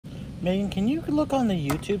Megan, can you look on the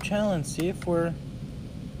YouTube channel and see if we're...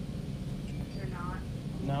 You're not.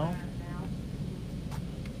 No? Now.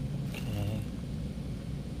 Okay.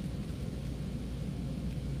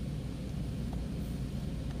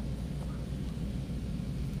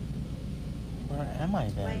 Where am I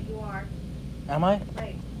then? Wait, you are. Am I?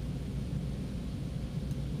 Wait.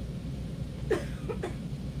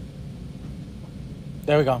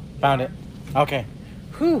 There we go. Found are. it. Okay.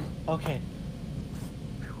 Whew. Okay.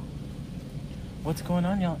 What's going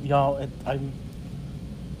on, y'all? Y'all, I'm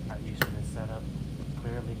not used to this setup.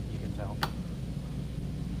 Clearly, you can tell.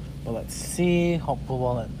 But let's see. Hopefully,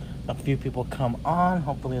 we'll let a few people come on.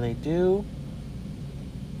 Hopefully, they do.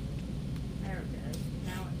 There it goes.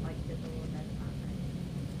 Now it's like this a little bit.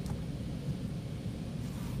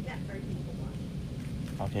 You got 3 people watching.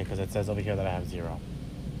 Okay, because it says over here that I have 0.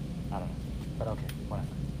 I don't know. But okay, whatever.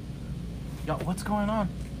 Yo, what's going on?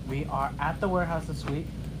 We are at the warehouse this week.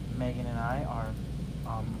 Megan and I, our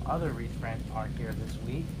other wreath friend, are here this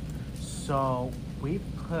week. So we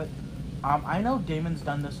put, I know Damon's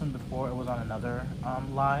done this one before. It was on another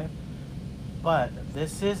live. But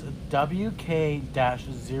this is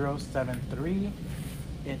WK-073.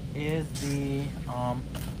 It is the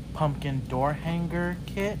pumpkin door hanger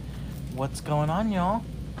kit. What's going on, y'all?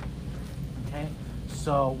 Okay,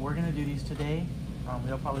 so we're gonna do these today.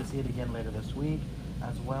 You'll probably see it again later this week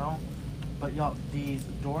as well. But y'all, these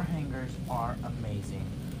door hangers are amazing.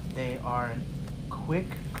 They are a quick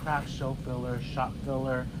craft show filler, shop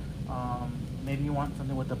filler. Maybe you want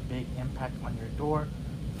something with a big impact on your door.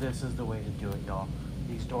 This is the way to do it, y'all.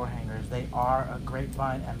 These door hangers, they are a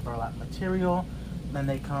grapevine and burlap material. Then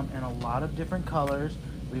they come in a lot of different colors.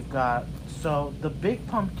 We've got, so the big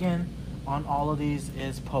pumpkin on all of these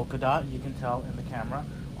is polka dot. You can tell in the camera.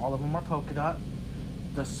 All of them are polka dot.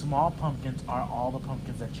 The small pumpkins are all the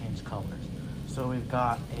pumpkins that change colors. So we've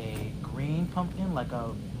got a green pumpkin, like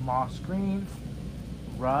a moss green,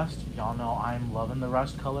 rust. Y'all know I'm loving the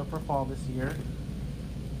rust color for fall this year.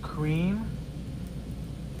 Cream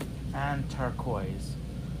and turquoise.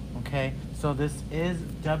 Okay, so this is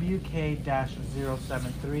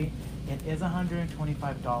WK-073. It is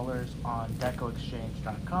 $125 on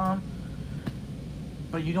DecoExchange.com.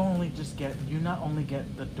 But you don't only just get, you not only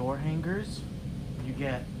get the door hangers, you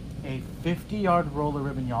get a 50-yard roller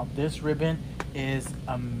ribbon, y'all. This ribbon is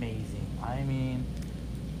amazing. I mean,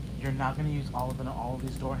 you're not gonna use all of it on all of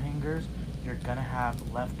these door hangers. You're gonna have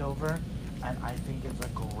leftover, and I think it's a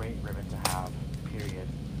great ribbon to have, period.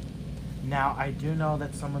 Now, I do know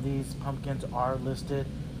that some of these pumpkins are listed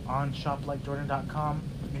on shoplikejordan.com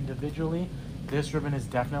individually. This ribbon is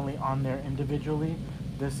definitely on there individually.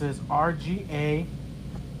 This is RGA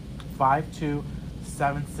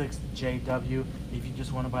 5276JW. If you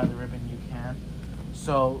just want to buy the ribbon, you can.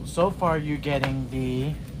 So far you're getting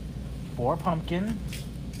the 4 pumpkins,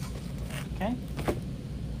 okay?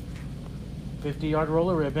 50-yard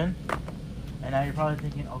roller ribbon. And now you're probably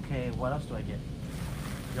thinking, okay, what else do I get?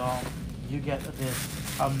 Y'all, you get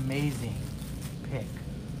this amazing pick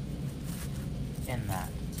in that.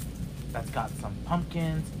 That's got some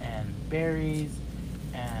pumpkins and berries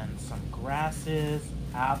and some grasses.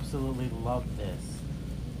 Absolutely love this.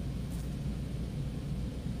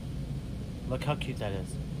 Look how cute that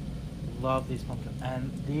is. Love these pumpkins.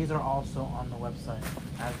 And these are also on the website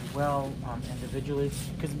as well, individually.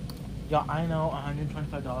 Because, y'all, I know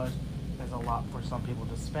 $125 is a lot for some people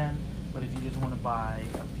to spend. But if you just want to buy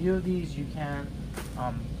a few of these, you can.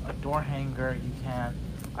 A door hanger, you can.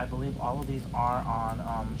 I believe all of these are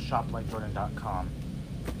on shoplikejordan.com.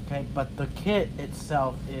 Okay, but the kit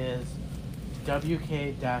itself is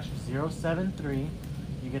WK-073.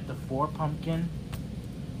 You get the 4 pumpkin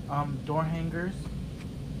door hangers,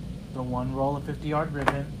 the 1 roll of 50-yard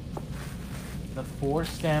ribbon, the 4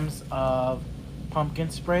 stems of pumpkin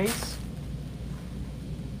sprays,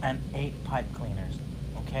 and 8 pipe cleaners.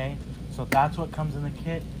 Okay, so that's what comes in the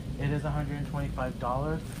kit. It is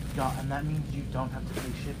 $125, y'all, and that means you don't have to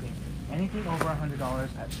pay shipping. Anything over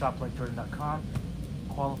 $100 at shoplikejordan.com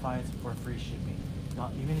qualifies for free shipping.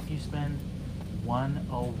 Y'all, even if you spend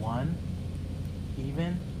 $101,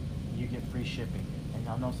 even, you get free shipping. And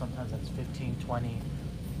y'all know sometimes that's $15, $20,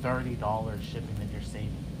 $30 shipping that you're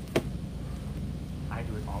saving. I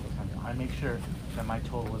do it all the time. I make sure that my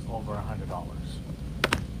total is over $100.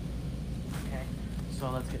 Okay, so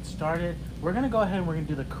let's get started. We're gonna go ahead and we're gonna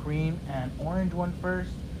do the cream and orange one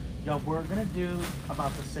first. Yo, we're gonna do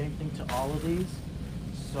about the same thing to all of these,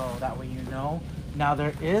 so that way you know. Now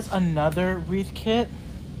there is another wreath kit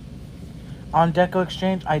on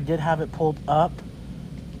DecoExchange. I did have it pulled up.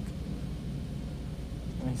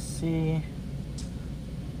 Let me see.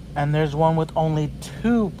 and there's one with only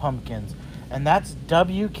 2 pumpkins, and that's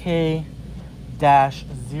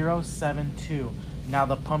WK-072. Now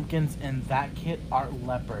the pumpkins in that kit are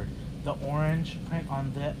leopard. The orange print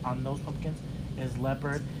on those pumpkins is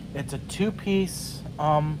leopard. It's a 2-piece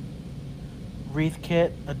wreath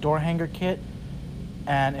kit, a door hanger kit,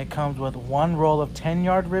 and it comes with 1 roll of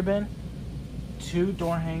 10-yard ribbon, 2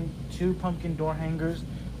 pumpkin door hangers.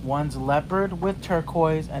 One's leopard with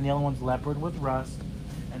turquoise and the other one's leopard with rust,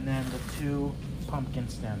 and then the 2 pumpkin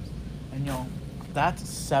stems. And that's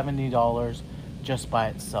 $70 just by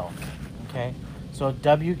itself. Okay, so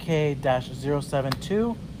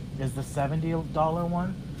WK-072 is the $70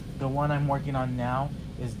 one. The one I'm working on now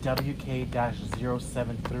is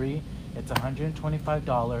WK-073. It's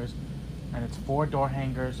 $125, and it's 4 door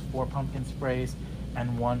hangers, 4 pumpkin sprays,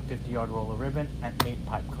 and 1 50-yard roll of ribbon, and 8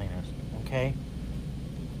 pipe cleaners. Okay,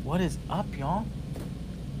 what is up, y'all?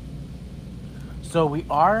 So we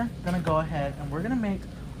are gonna go ahead and we're gonna make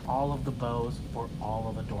all of the bows for all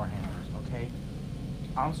of the door hangers. Okay,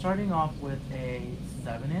 I'm starting off with a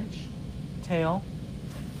 7-inch tail,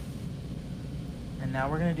 and now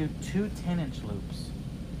we're gonna do 2 10-inch loops.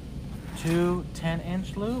 2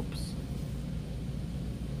 10-inch loops.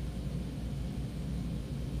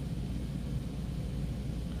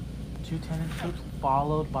 Two 10-inch loops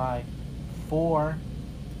followed by 4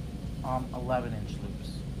 11-inch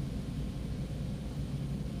loops.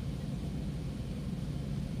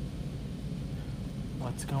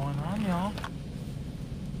 What's going on, y'all?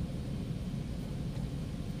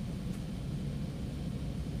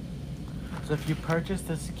 So if you purchase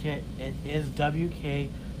this kit, it is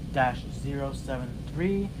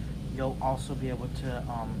WK-073. You'll also be able to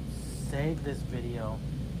save this video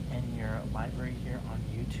in your library here on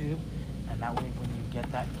YouTube, and that way when you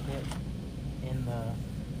get that kit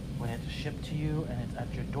when it's shipped to you and it's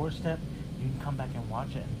at your doorstep, you can come back and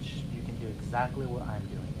watch it, and you can do exactly what I'm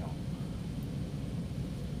doing, y'all.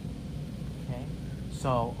 Okay,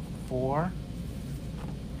 so 4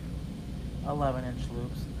 11-inch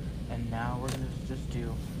loops, and now we're going to just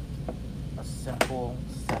do a simple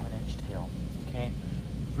 7-inch tail. Okay,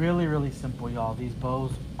 really simple, y'all. These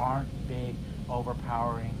bows aren't big,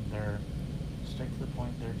 overpowering. They're straight to the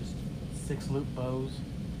point. They're just 6-loop bows.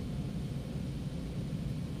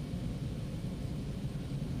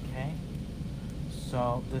 Okay,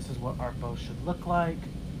 so this is what our bow should look like,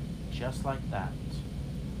 just like that.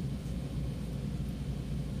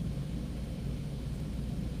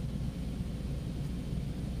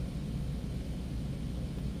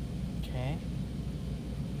 Okay,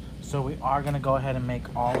 so we are going to go ahead and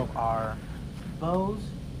make all of our bows.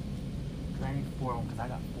 I need 4 of them because I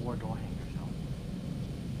got 4 door hangers.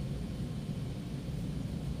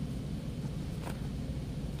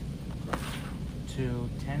 2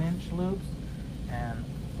 10-inch loops and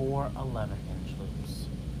 4 11-inch loops.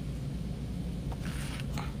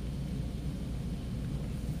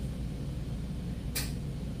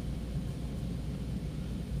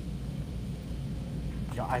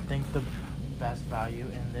 I think the best value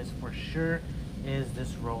in this for sure is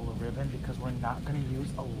this roll of ribbon, because we're not going to use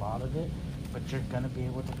a lot of it, but you're going to be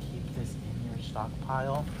able to keep this in your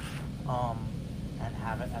stockpile and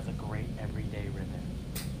have it as a great everyday ribbon.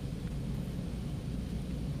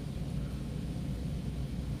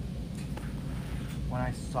 When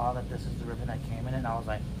I saw that this is the ribbon that came in it, I was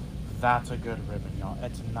like, that's a good ribbon, y'all.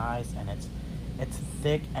 It's nice, and it's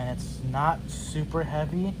thick, and it's not super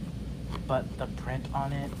heavy, but the print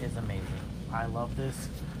on it is amazing. I love this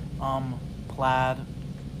plaid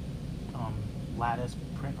lattice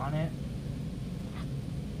print on it.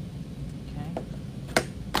 Okay,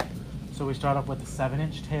 so we start off with a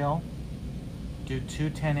 7-inch tail, do 2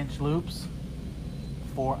 10-inch loops,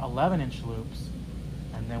 4 11-inch loops,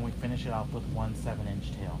 and then we finish it off with 1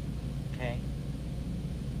 7-inch tail. Okay,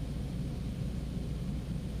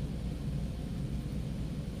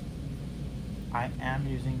 I am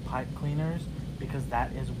using pipe cleaners because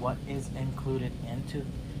that is what is included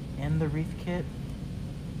in the wreath kit.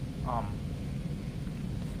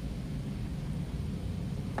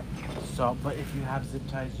 But if you have zip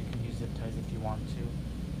ties, you can use zip ties if you want to.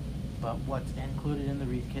 But what's included in the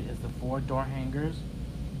wreath kit is the 4 door hangers,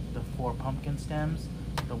 the 4 pumpkin stems,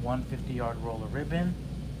 the 1 50-yard roll of ribbon,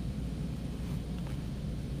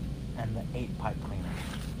 and the 8 pipe cleaners.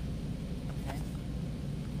 Okay.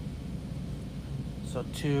 So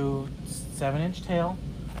 2 7-inch tail,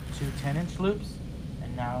 2 10-inch loops,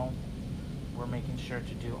 and now we're making sure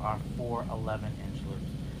to do our 4 11-inch loops.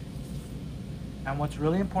 And what's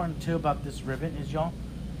really important too about this ribbon is, y'all,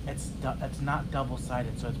 it's not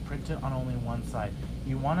double-sided, so it's printed on only one side.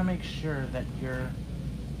 You want to make sure that you're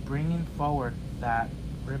bringing forward that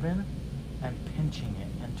ribbon and pinching it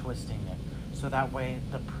and twisting it. So that way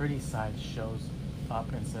the pretty side shows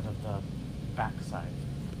up instead of the back side,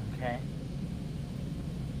 okay?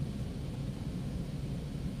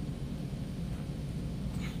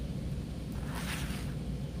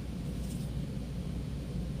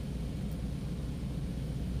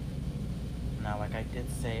 Now, like I did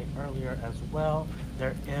say earlier as well,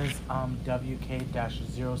 there is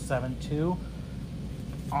WK-072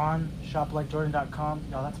 on shoplikejordan.com.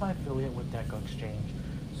 Now, that's my affiliate with DecoExchange.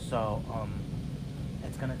 So,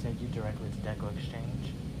 it's gonna take you directly to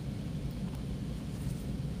DecoExchange.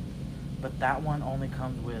 But that one only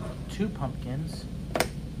comes with 2 pumpkins,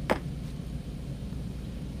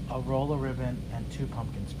 a roll of ribbon, and 2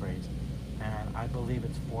 pumpkin sprays. And I believe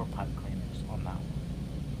it's 4 pipe cleaners on that one.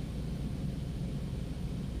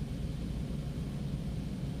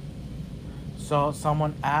 So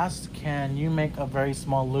someone asked, can you make a very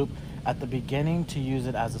small loop at the beginning to use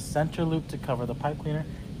it as a center loop to cover the pipe cleaner?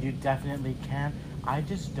 You definitely can. I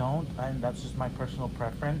just don't, and that's just my personal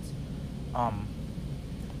preference.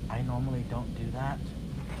 I normally don't do that.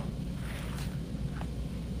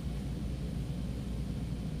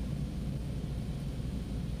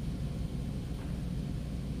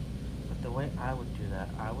 But the way I would do that,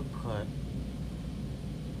 I would put,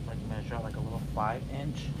 like, measure out like a little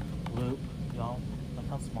 5-inch loop. Y'all, look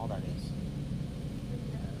how small that is.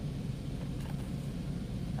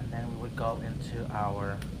 And then we would go into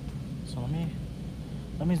our, so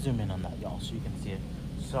let me zoom in on that, y'all, so you can see it.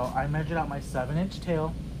 So I measured out my 7-inch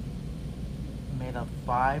tail, made a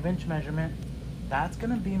 5-inch measurement. That's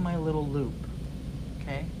gonna be my little loop,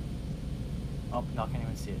 okay? Oh, y'all can't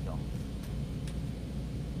even see it though.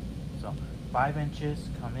 So 5 inches,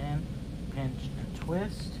 come in, pinch and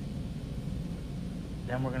twist.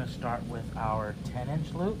 Then we're gonna start with our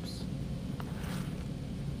 10-inch loops.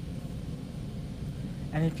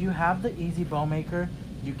 And if you have the Easy Bow Maker,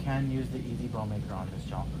 you can use the Easy Bow Maker on this,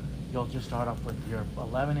 y'all. You'll just start off with your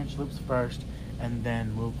 11-inch loops first, and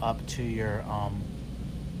then move up to your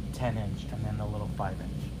 10-inch, and then the little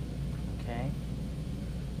 5-inch, okay?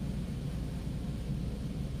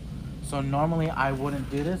 So normally I wouldn't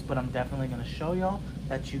do this, but I'm definitely gonna show y'all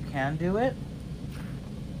that you can do it.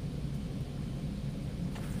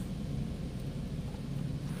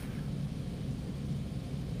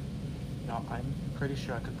 Now, I'm pretty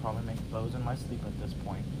sure I could probably make bows in my sleep at this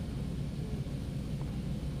point.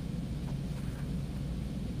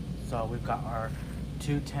 So we've got our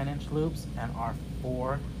 2 10-inch loops and our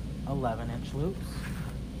 4 11-inch loops.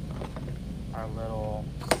 Our little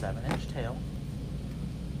 7-inch tail.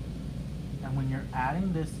 And when you're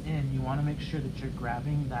adding this in, you want to make sure that you're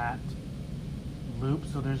grabbing that loop.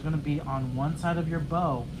 So there's going to be on one side of your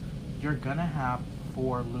bow, you're going to have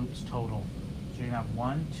 4 loops total. So you're going to have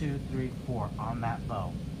 1, 2, 3, 4 on that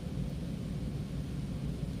bow.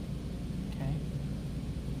 Okay.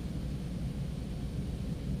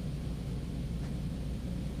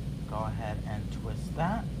 Go ahead and twist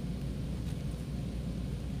that.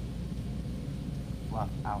 Fluff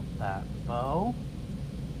out that bow.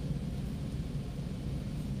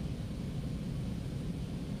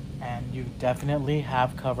 And you definitely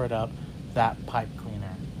have covered up that pipe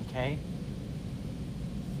cleaner, okay?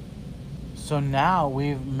 So now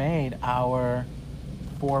we've made our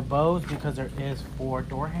 4 bows because there is 4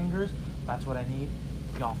 door hangers. That's what I need.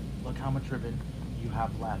 Y'all, look how much ribbon you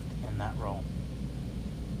have left in that roll.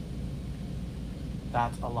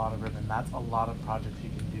 That's a lot of ribbon. That's a lot of projects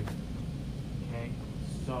you can do, okay?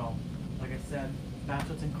 So, like I said, that's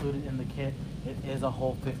what's included in the kit. It is a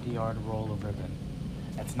whole 50-yard roll of ribbon.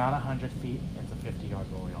 It's not 100 feet, it's a 50-yard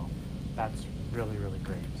roll, y'all. That's really, really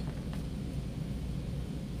great.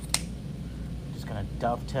 Just gonna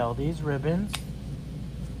dovetail these ribbons.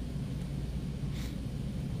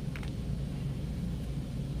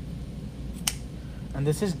 And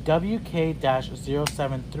this is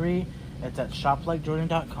WK-073. It's at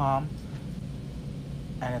shoplikejordan.com.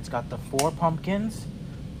 And it's got the 4 pumpkins,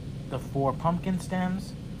 the 4 pumpkin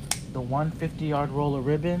stems, the 1 50-yard roll of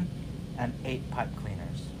ribbon, and 8 pipe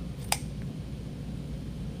cleaners.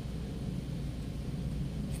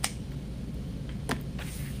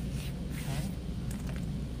 Okay.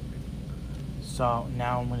 So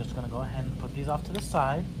now we're just gonna go ahead and put these off to the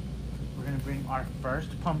side. We're gonna bring our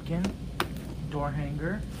first pumpkin door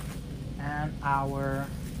hanger and our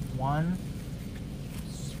 1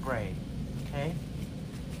 spray, okay?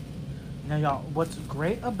 Now y'all, what's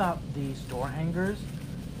great about these door hangers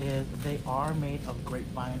is they are made of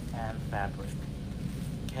grapevine and fabric,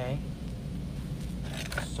 okay?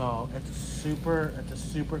 So it's a super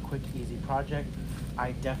quick, easy project.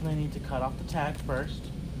 I definitely need to cut off the tag first,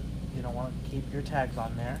 You don't want to keep your tags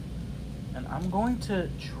on there. And I'm going to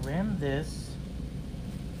trim this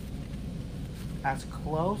as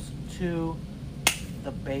close to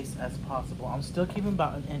the base as possible. I'm still keeping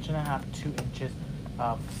about 1.5 inches, 2 inches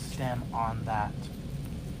of stem on that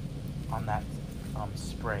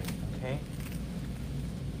spray, okay?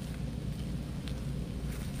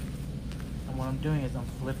 And what I'm doing is I'm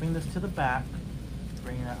flipping this to the back,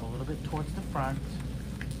 bringing that a little bit towards the front,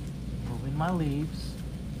 moving my leaves.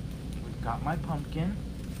 We've got my pumpkin.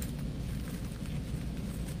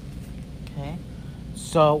 Okay,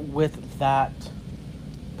 so with that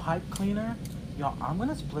pipe cleaner, y'all, I'm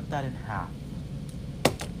gonna split that in half.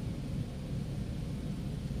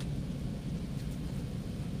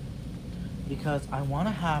 Because I want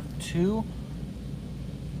to have 2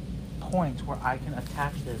 points where I can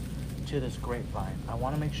attach this to this grapevine. I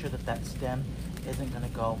want to make sure that that stem isn't going to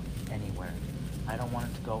go anywhere. I don't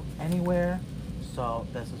want it to go anywhere, so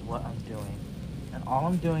this is what I'm doing. And all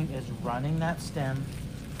I'm doing is running that stem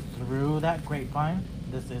through that grapevine.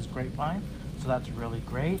 This is grapevine, so that's really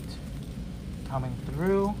great. Coming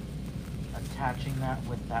through, attaching that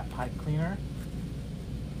with that pipe cleaner,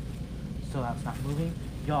 so that's not moving.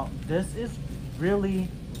 Y'all, this is really,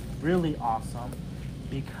 really awesome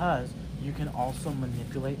because you can also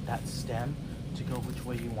manipulate that stem to go which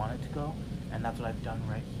way you want it to go. And that's what I've done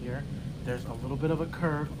right here. There's a little bit of a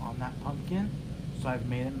curve on that pumpkin, so I've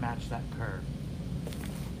made it match that curve.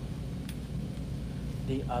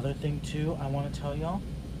 The other thing too, I want to tell y'all,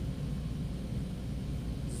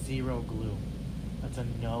 zero glue. That's a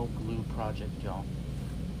no glue project, y'all.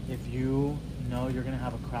 If you know you're gonna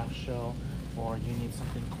have a craft show or you need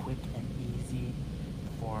something quick and easy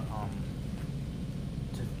for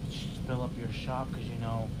to fill up your shop because you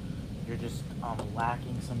know you're just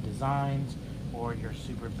lacking some designs or you're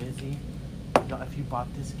super busy, if you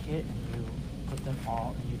bought this kit and you put them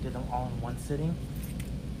all and you did them all in one sitting,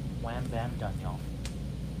 wham bam done, y'all.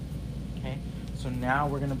 Okay, so now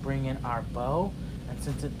we're gonna bring in our bow, and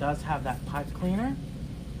since it does have that pipe cleaner,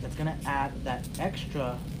 it's gonna add that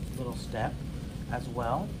extra little step as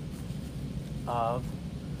well of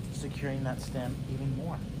securing that stem even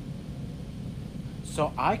more.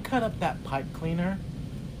 So I cut up that pipe cleaner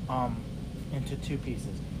into 2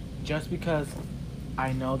 pieces, just because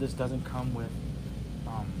I know this doesn't come with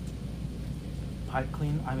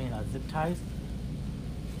zip ties.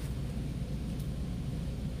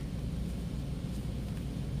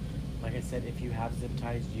 Like I said, if you have zip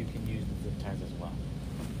ties, you can use the zip ties as well.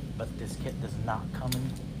 But this kit does not come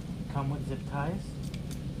with zip ties.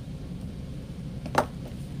 Then I'm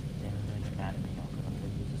gonna get mad at me because I'm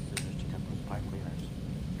gonna use the scissors to cut those pipe cleaners.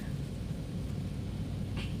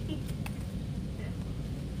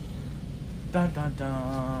 Dun dun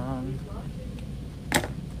dun.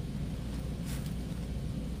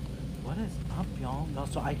 What is up, y'all?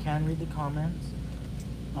 So I can read the comments.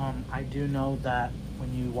 I do know that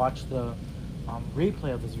when you watch the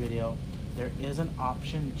replay of this video, there is an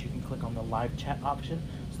option that you can click on the live chat option,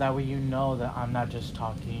 so that way you know that I'm not just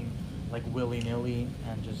talking like willy-nilly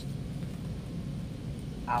and just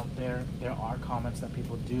out there. There are comments that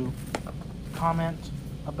people do comment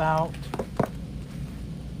about.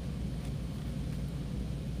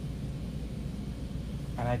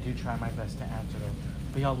 And I do try my best to answer them.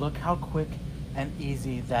 But y'all, look how quick and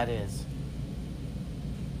easy that is.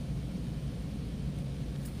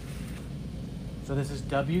 So this is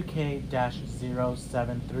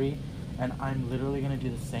WK-073, and I'm literally gonna do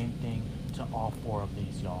the same thing to all 4 of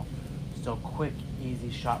these, y'all. So quick,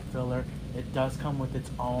 easy shop filler. It does come with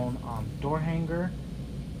its own door hanger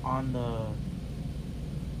on the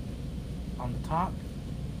top.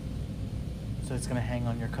 So it's gonna hang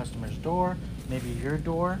on your customer's door, maybe your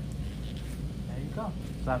door. There you go.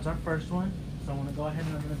 So that's our first one. So I'm gonna go ahead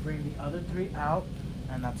and I'm gonna bring the other 3 out,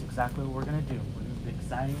 and that's exactly what we're gonna do. We're gonna be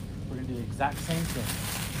exciting. We're gonna do the exact same thing.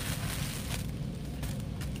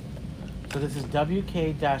 So this is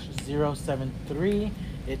WK-073.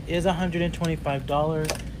 It is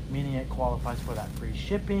 $125, meaning it qualifies for that free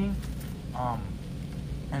shipping.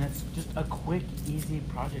 And it's just a quick, easy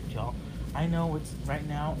project, y'all. I know it's right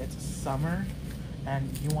now, it's summer,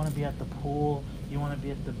 and you want to be at the pool, you want to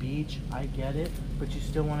be at the beach. I get it, but you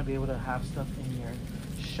still want to be able to have stuff in your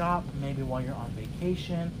shop, maybe while you're on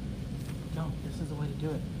vacation. No, this is the way to do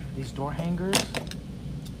it. These door hangers,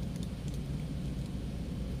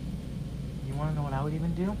 you want to know what I would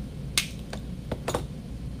even do?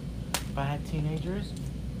 If I had teenagers,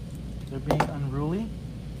 they're being unruly,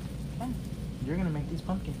 okay, you're going to make these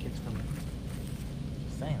pumpkin kits for me.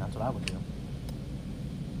 Just saying, that's what I would do.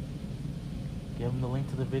 Give them the link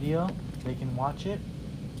to the video, they can watch it,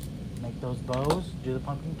 make those bows, do the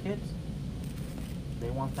pumpkin kits. They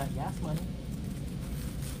want that gas money.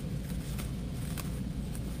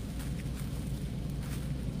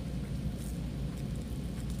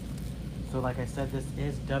 So like I said, this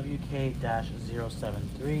is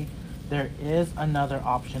WK-073. There is another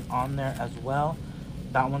option on there as well.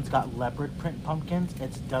 That one's got leopard print pumpkins.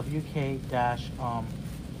 It's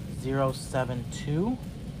WK-072.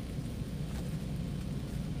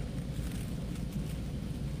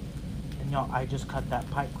 And y'all, I just cut that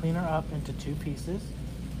pipe cleaner up into 2 pieces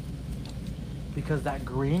because that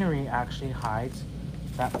greenery actually hides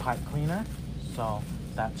that pipe cleaner. So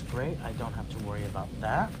that's great. I don't have to worry about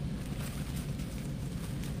that.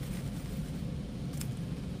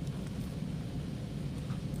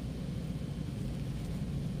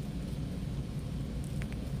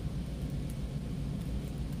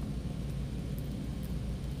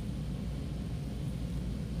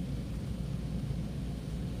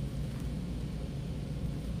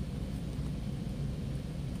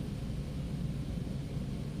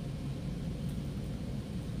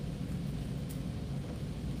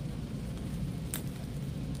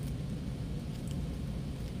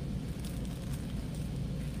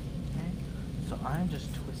 So I'm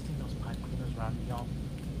just twisting those pipe cleaners around, y'all.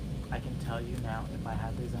 I can tell you now, if I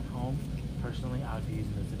had these at home, personally, I would be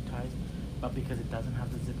using the zip ties. But because it doesn't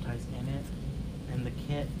have the zip ties in it, in the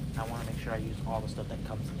kit, I want to make sure I use all the stuff that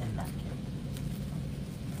comes in that kit.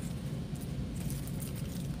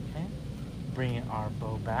 Okay, bringing our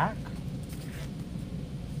bow back.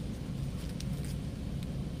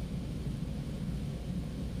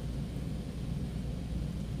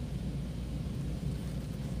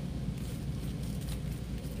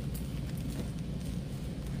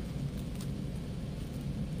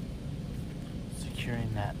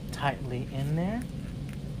 Securing that tightly in there.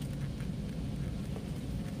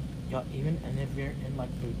 Y'all, even and if you're in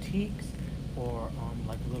like boutiques or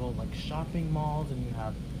like little like shopping malls and you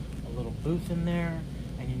have a little booth in there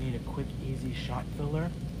and you need a quick easy shot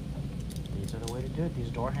filler, these are the way to do it. These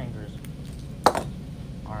door hangers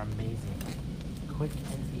are amazing. Quick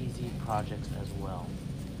and easy projects as well.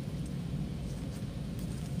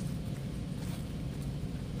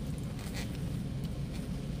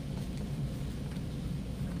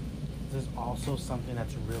 This is also something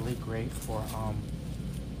that's really great for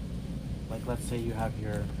like let's say you have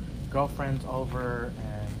your girlfriends over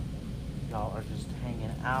and y'all are just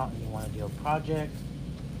hanging out and you want to do a project.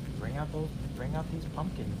 Bring out these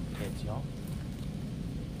pumpkin kits, y'all.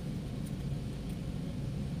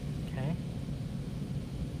 Okay.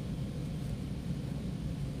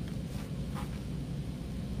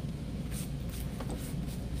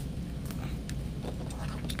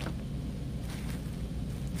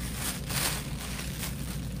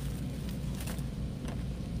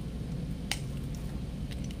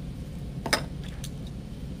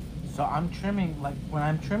 So I'm trimming, like when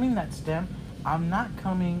I'm trimming that stem, I'm not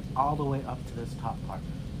coming all the way up to this top part.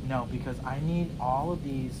 No, because I need all of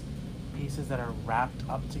these pieces that are wrapped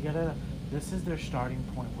up together. This is their starting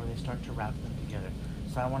point where they start to wrap them together.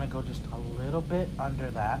 So I want to go just a little bit under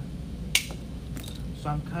that. So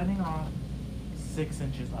I'm cutting off 6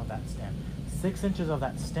 inches of that stem. 6 inches of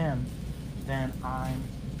that stem, then I'm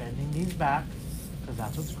bending these back, because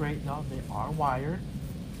that's what's great, y'all. They are wired.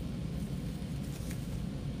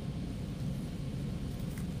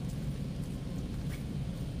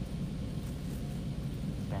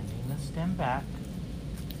 Bending the stem back.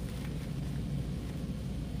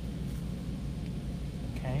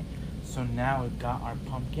 Okay, so now we've got our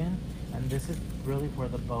pumpkin, and this is really where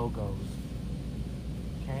the bow goes.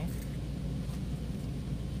 Okay.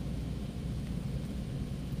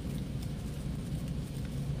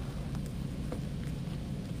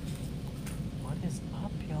 What is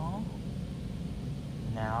up, y'all?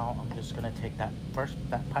 Now I'm just gonna take that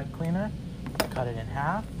pipe cleaner, cut it in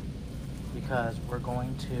half, because we're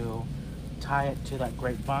going to tie it to that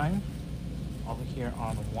grapevine over here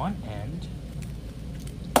on one end.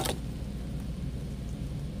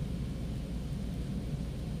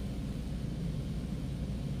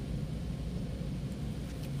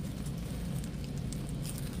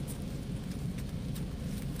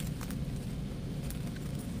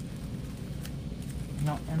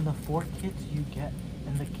 Now, in the 4 kits you get,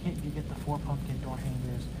 in the kit you get the 4 pumpkin door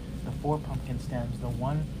hangers, the 4 pumpkin stems, the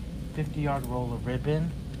 1 50-yard roll of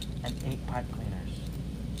ribbon, and 8 pipe cleaners.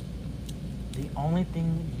 The only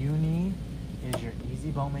thing you need is your easy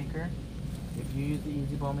bow maker. If you use the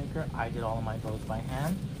easy bow maker, I did all of my bows by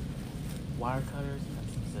hand, wire cutters, and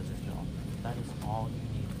some scissors, y'all. That is all you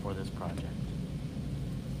need for this project.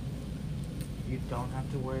 You don't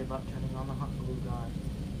have to worry about turning on the hot glue gun,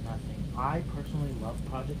 nothing. I personally love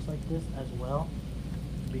projects like this as well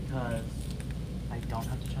because I don't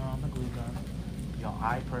have to turn on the glue gun. You know,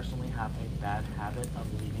 I personally have a bad habit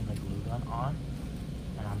of leaving the glue gun on,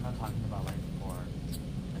 and I'm not talking about like for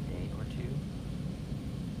a day or two.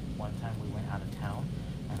 One time we went out of town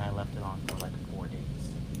and I left it on for like 4 days.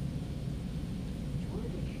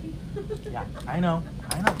 Yeah, I know.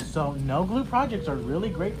 So no glue projects are really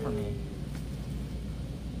great for me.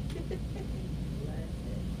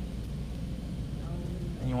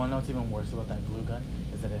 And you wanna know what's even worse about that glue gun?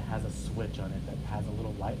 Is that it has a switch on it that has a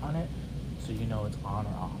little light on it, so you know it's on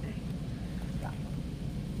or off. Yeah.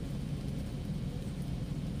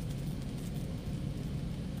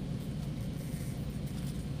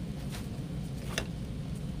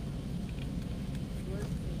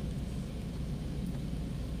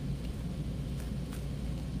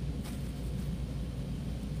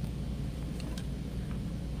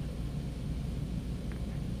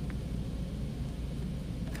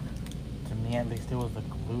 To me, at least, it was the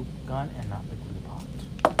glue gun and not the glue pot.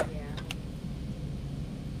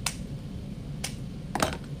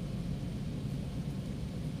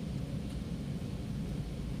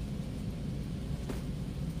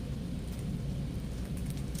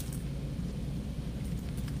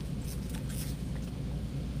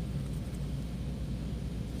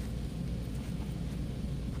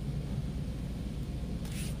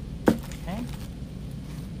 Okay.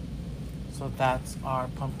 So that's our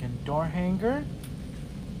pumpkin door hanger. And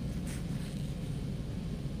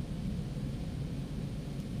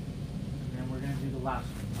then we're gonna do the last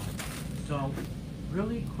one now. So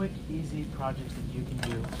really quick, easy projects that you can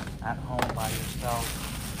do at home by yourself.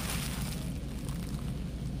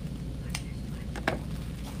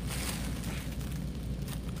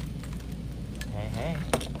 Hey.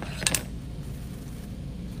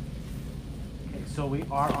 Okay, so we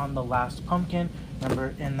are on the last pumpkin.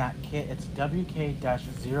 Remember, in that kit, it's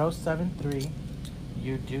WK-073.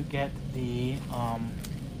 You do get the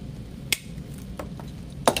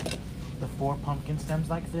 4 pumpkin stems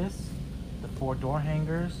like this, the 4 door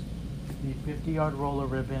hangers, the 50-yard roller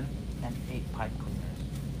ribbon, and 8 pipe cleaners.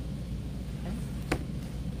 Okay.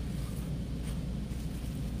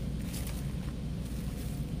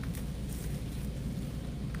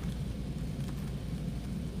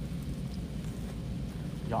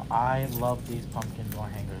 Y'all, I love these pumpkin door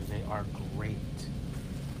hangers. They are great.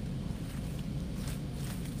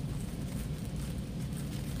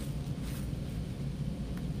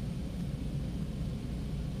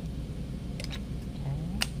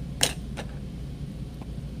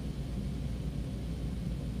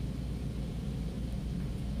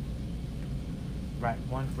 Right,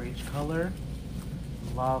 one for each color.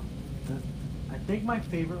 Love this. I think my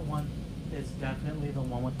favorite one is definitely the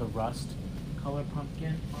one with the rust color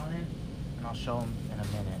pumpkin on it, and I'll show them in a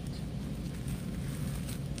minute.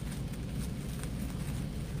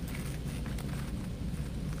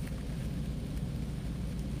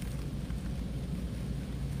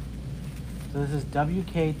 So this is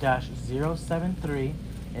WK-073.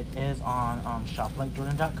 It is on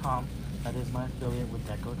shoplikeJordan.com. That is my affiliate with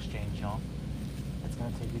DecoExchange, y'all. It's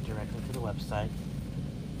going to take you directly to the website.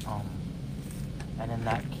 And in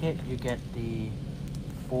that kit, you get the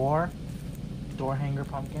 4 door hanger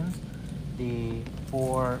pumpkins, the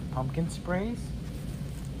 4 pumpkin sprays,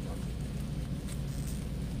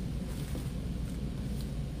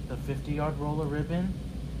 the 50-yard roller ribbon,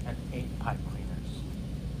 and 8 pipe cleaners.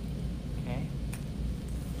 Okay.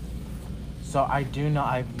 So I do know,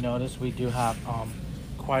 I've noticed we do have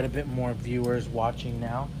quite a bit more viewers watching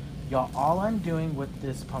now. Y'all, all I'm doing with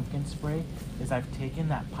this pumpkin spray is I've taken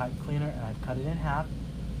that pipe cleaner and I've cut it in half.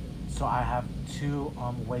 So I have 2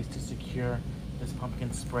 ways to secure this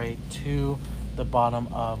pumpkin spray to the bottom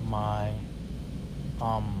of my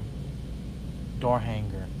door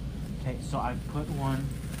hanger. Okay, so I put one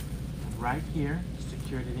right here,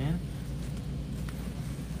 secured it in.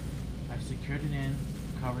 I've secured it in,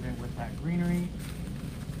 covered it with that greenery.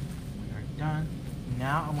 We are done.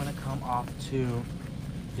 Now I'm gonna come off to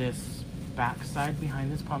this back side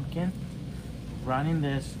behind this pumpkin, running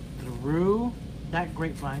this through that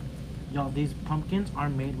grapevine. Y'all, these pumpkins are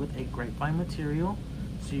made with a grapevine material,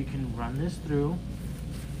 so you can run this through,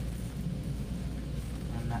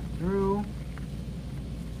 run that through,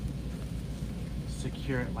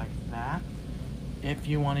 secure it like that. If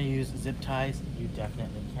you want to use zip ties, you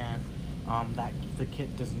definitely can. The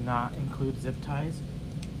kit does not include zip ties.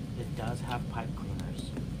 It does have pipe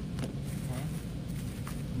cleaners. Okay.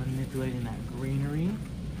 Manipulating that greenery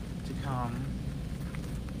to come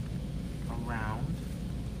around,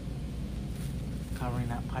 covering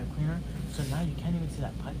that pipe cleaner. So now you can't even see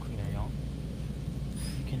that pipe cleaner, y'all.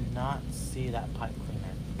 you cannot see that pipe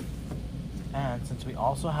cleaner. And since we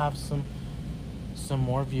also have some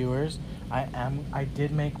more viewers, I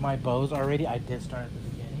did make my bows already. I did start at the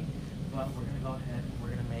beginning, but we're gonna go ahead and we're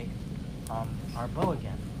gonna make our bow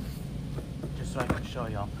again, just so I can show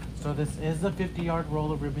y'all. So this is the 50-yard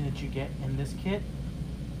roll of ribbon that you get in this kit.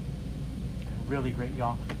 Really great,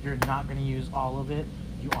 y'all. You're not gonna use all of it.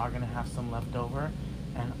 You are gonna have some left over,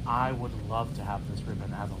 and I would love to have this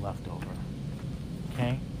ribbon as a leftover.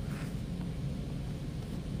 Okay.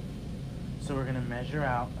 So we're gonna measure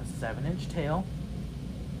out a 7-inch tail.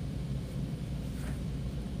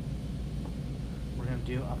 We're gonna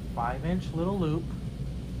do a 5-inch little loop,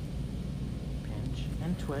 pinch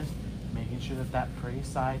and twist, making sure that that pretty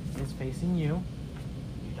side is facing you.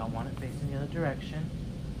 You don't want it facing the other direction.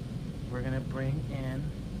 We're gonna bring in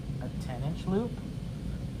a 10-inch loop,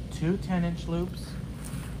 2 10-inch loops,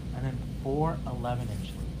 and then 4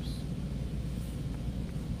 11-inch loops.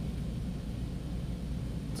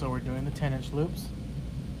 So we're doing the 10-inch loops.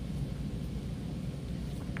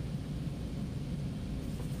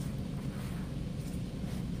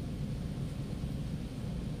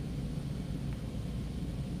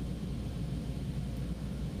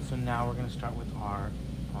 So now we're going to start with our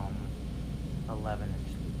 11-inch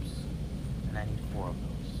loops, and I need 4 of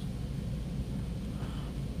those.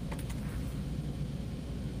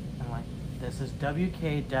 And like this is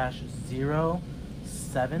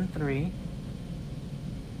WK-073.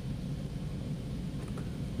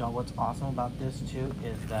 Y'all, what's awesome about this too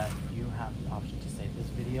is that you have the option to save this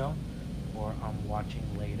video or watching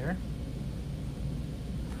later.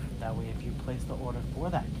 That way, if you place the order for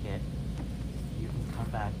that kit, you can come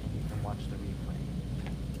back and you can watch the replay.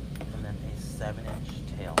 And then a 7-inch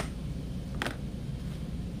tail.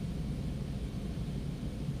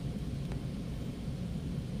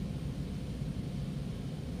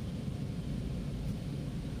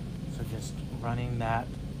 So just running that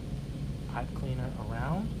pipe cleaner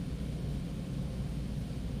around.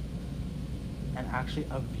 And actually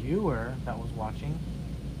a viewer that was watching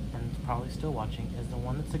and is probably still watching is the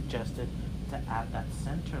one that suggested to add that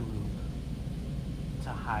center loop to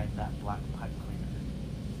hide that black pipe cleaner,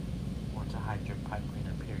 or to hide your pipe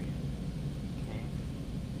cleaner, period. Okay.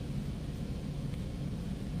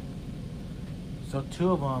 So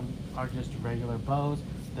 2 of them are just regular bows.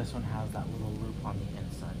 This one has that little loop on the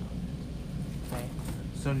inside of it. Okay.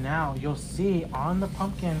 So now you'll see on the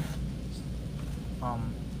pumpkin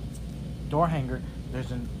door hanger,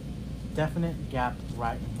 there's a definite gap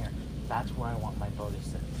right in here. That's where I want my bow to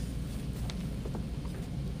sit.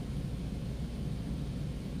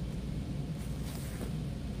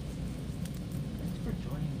 Thanks for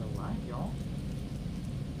joining the live, y'all.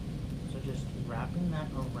 So just wrapping that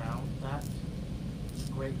around that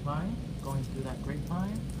grapevine, going through that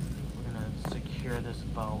grapevine. We're gonna secure this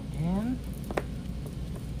bow in.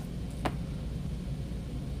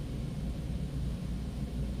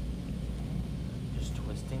 Just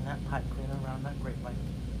twisting that pipe cleaner around that grapevine.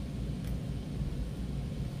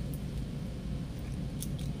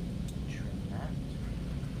 Trim that.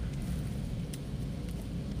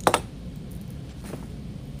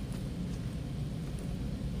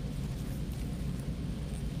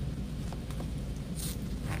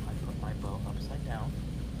 I put my bow upside down,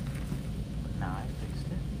 but now I fixed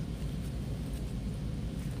it.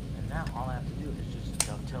 And now all I have to do is just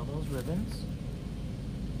dovetail those ribbons.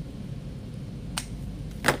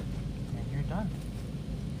 And you're done.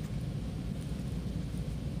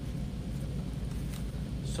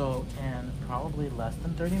 So in probably less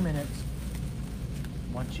than 30 minutes,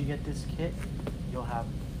 once you get this kit, you'll have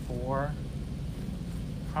 4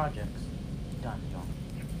 projects done, y'all.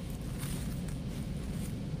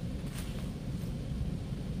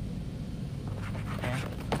 Okay,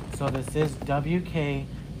 so this is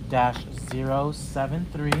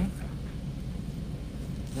WK-073.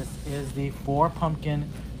 This is the 4 pumpkin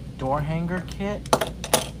door hanger kit.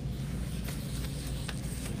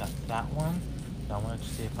 We got that one. So I wanted to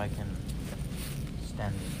see if I can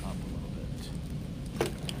stand this up a little bit.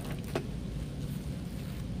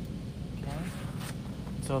 Okay.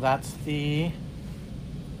 So that's the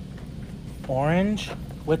orange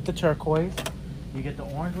with the turquoise. You get the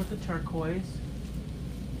orange with the turquoise.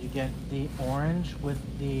 You get the orange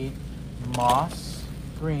with the moss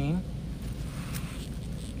green.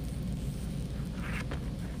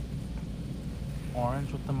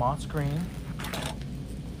 Orange with the moss green.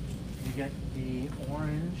 You get the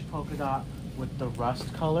orange polka dot with the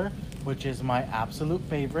rust color, which is my absolute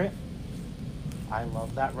favorite. I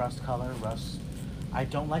love that rust color. Rust. I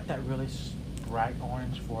don't like that really bright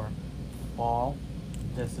orange for fall.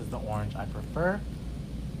 This is the orange I prefer.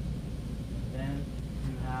 Then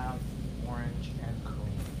you have orange and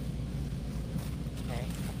cream. Okay.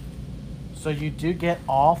 So you do get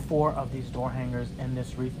all 4 of these door hangers in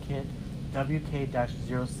this wreath kit,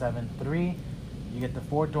 WK-073. You get the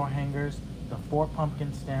 4 door hangers, the 4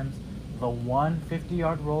 pumpkin stems, the 1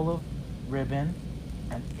 50-yard roll of ribbon,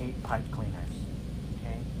 and 8 pipe cleaners.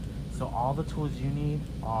 Okay. So all the tools you need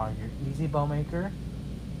are your easy bow maker,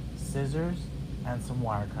 scissors, and some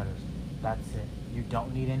wire cutters. That's it. You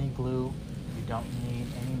don't need any glue. You don't need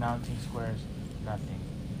any mounting squares. Nothing.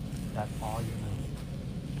 That's all you need.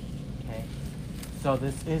 Okay. So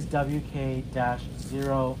this is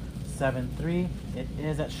WK-073. It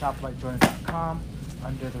is at shoplikejordan.com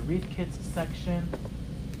under the wreath kits section.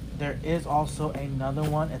 There is also another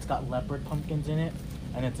one. It's got leopard pumpkins in it,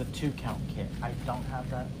 and it's a 2-count kit. I don't have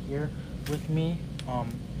that here with me.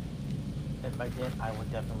 If I did, I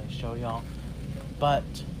would definitely show y'all. But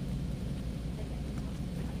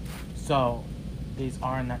so these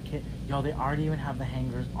are in that kit. Y'all, they already even have the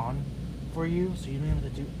hangers on for you, so you don't even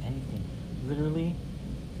have to do anything. Literally,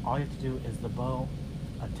 all you have to do is the bow,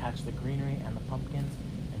 attach the greenery and the pumpkins,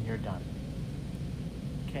 and you're done.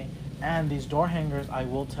 Okay, and these door hangers, I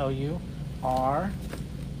will tell you, are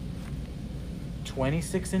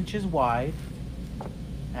 26 inches wide,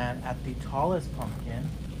 and at the tallest pumpkin,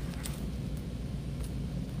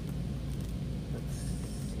 let's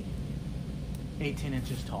see, 18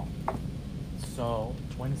 inches tall. So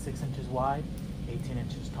 26 inches wide, 18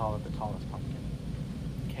 inches tall at the tallest pumpkin.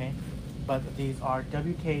 Okay, but these are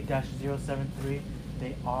WK-073.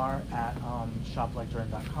 They are at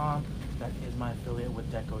shoplikejordan.com. That is my affiliate with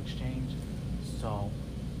DecoExchange. So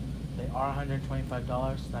they are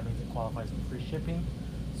 $125. So that means it qualifies for free shipping.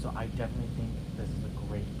 So I definitely think this is a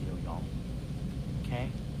great deal, y'all. Okay.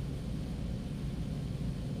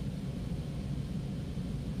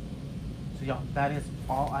 So y'all, that is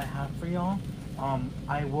all I have for y'all.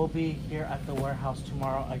 I will be here at the warehouse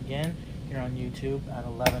tomorrow again, here on YouTube at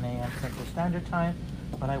 11 a.m. Central Standard Time.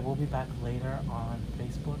 But I will be back later on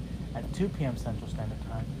Facebook at 2 p.m. Central Standard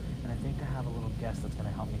Time. And I think I have a little guest that's going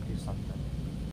to help me do something.